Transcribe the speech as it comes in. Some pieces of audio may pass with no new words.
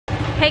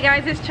Hey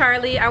guys, it's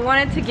Charlie. I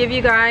wanted to give you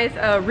guys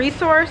a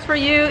resource for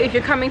you if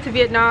you're coming to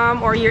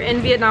Vietnam or you're in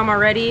Vietnam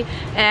already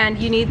and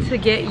you need to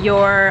get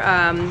your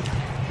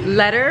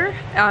letter.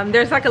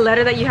 There's like a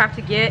letter that you have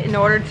to get in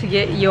order to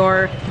get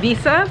your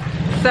visa.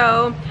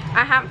 So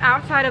I am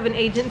outside of an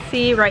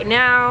agency right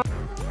now.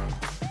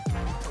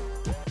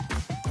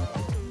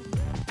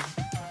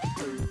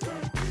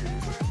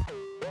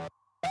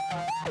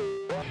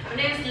 My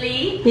name is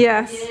Lee.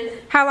 Yes.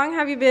 How long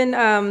have you been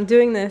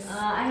doing this?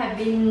 I have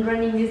been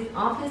running this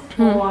office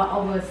for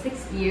over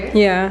 6 years.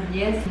 Yeah.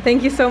 Yes.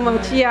 Thank you so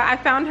much. Yeah, I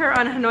found her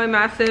on Hanoi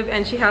Massive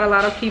and she had a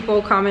lot of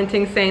people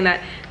commenting saying that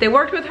they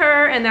worked with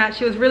her and that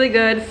she was really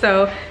good.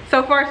 So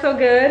far so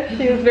good.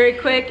 She was very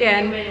quick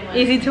and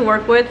easy to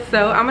work with.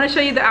 So I'm going to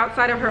show you the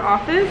outside of her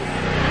office.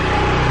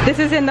 This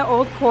is in the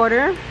old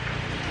quarter.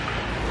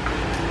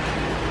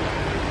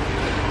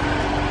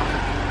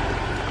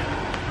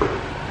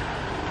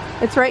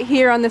 It's right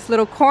here on this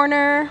little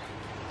corner.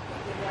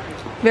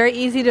 Very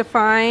easy to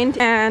find,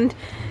 and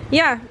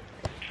yeah,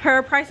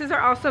 her prices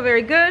are also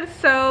very good,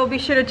 so be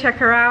sure to check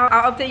her out.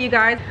 I'll update you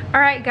guys.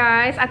 Alright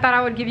guys, I thought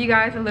I would give you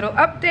guys a little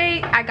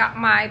update. I got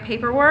my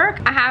paperwork.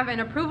 I have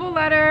an approval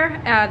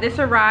letter. This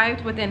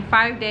arrived within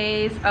 5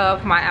 days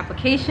of my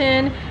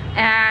application,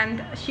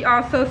 and she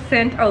also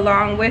sent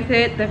along with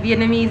it the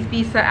Vietnamese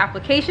visa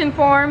application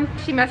form.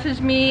 She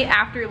messaged me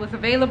after it was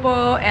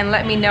available and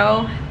let me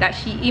know that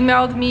she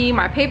emailed me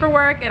my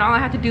paperwork, and all I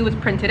had to do was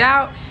print it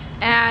out.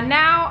 And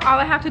now all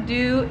I have to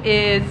do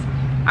is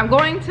I'm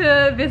going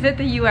to visit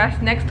the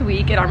US next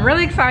week, and I'm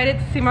really excited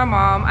to see my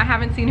mom. I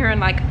haven't seen her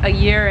in like a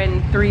year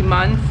and 3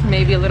 months,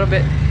 maybe a little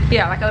bit,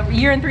 yeah, like a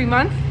year and 3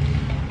 months.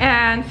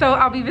 And so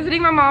I'll be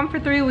visiting my mom for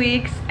 3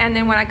 weeks, and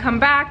then when I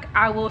come back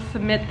I will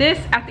submit this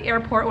at the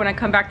airport when I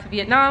come back to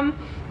Vietnam.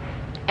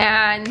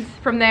 And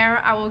from there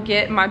I will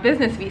get my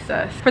business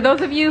visa. For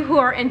those of you who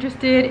are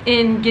interested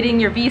in getting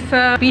your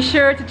visa, be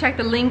sure to check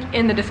the link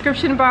in the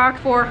description box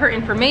for her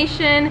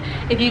information.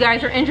 If you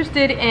guys are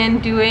interested in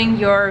doing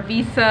your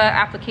visa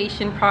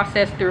application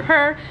process through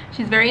her,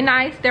 she's very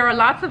nice. There are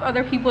lots of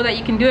other people that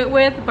you can do it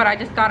with, but I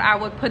just thought I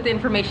would put the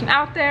information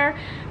out there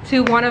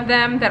to one of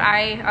them that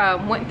I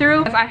went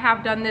through, as I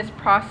have done this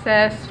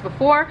process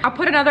before. I'll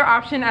put another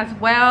option as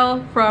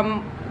well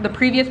from the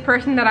previous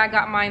person that I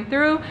got mine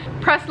through.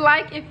 Press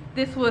like if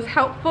this was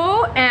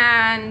helpful,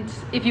 and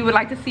if you would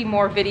like to see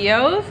more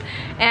videos,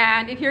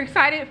 and if you're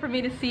excited for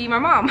me to see my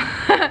mom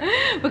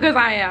because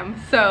I am.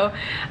 So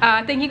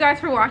thank you guys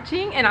for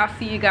watching, and I'll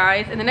see you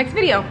guys in the next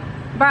video.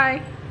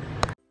 Bye.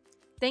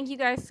 Thank you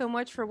guys so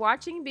much for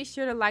watching. Be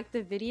sure to like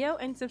the video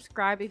and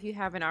subscribe if you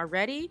haven't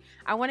already.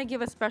 I want to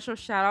give a special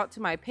shout out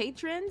to my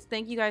patrons.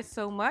 Thank you guys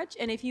so much.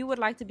 And if you would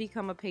like to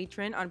become a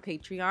patron on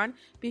Patreon,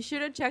 be sure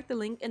to check the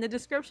link in the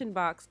description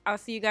box. I'll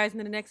see you guys in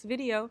the next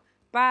video.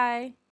 Bye.